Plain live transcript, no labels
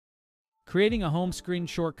Creating a home screen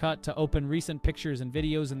shortcut to open recent pictures and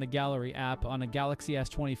videos in the Gallery app on a Galaxy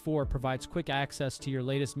S24 provides quick access to your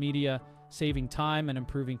latest media, saving time and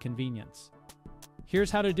improving convenience.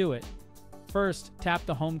 Here's how to do it. First, tap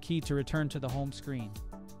the home key to return to the home screen.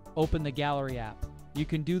 Open the Gallery app. You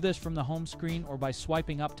can do this from the home screen or by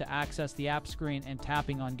swiping up to access the app screen and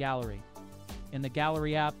tapping on Gallery. In the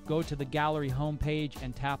Gallery app, go to the Gallery home page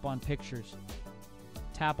and tap on Pictures.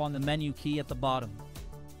 Tap on the menu key at the bottom.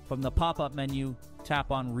 From the pop-up menu,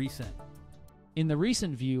 tap on Recent. In the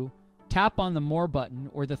Recent view, tap on the More button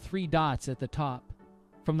or the three dots at the top.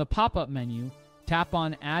 From the pop-up menu, tap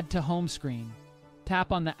on Add to Home Screen.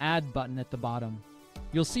 Tap on the Add button at the bottom.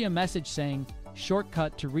 You'll see a message saying,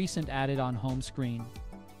 Shortcut to Recent added on home screen.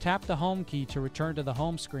 Tap the Home key to return to the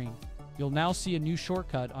home screen. You'll now see a new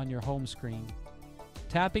shortcut on your home screen.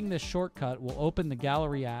 Tapping this shortcut will open the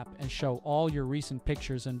Gallery app and show all your recent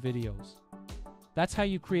pictures and videos. That's how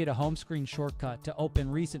you create a home screen shortcut to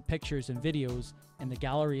open recent pictures and videos in the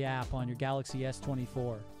Gallery app on your Galaxy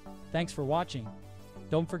S24. Thanks for watching.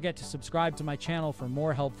 Don't forget to subscribe to my channel for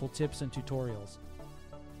more helpful tips and tutorials.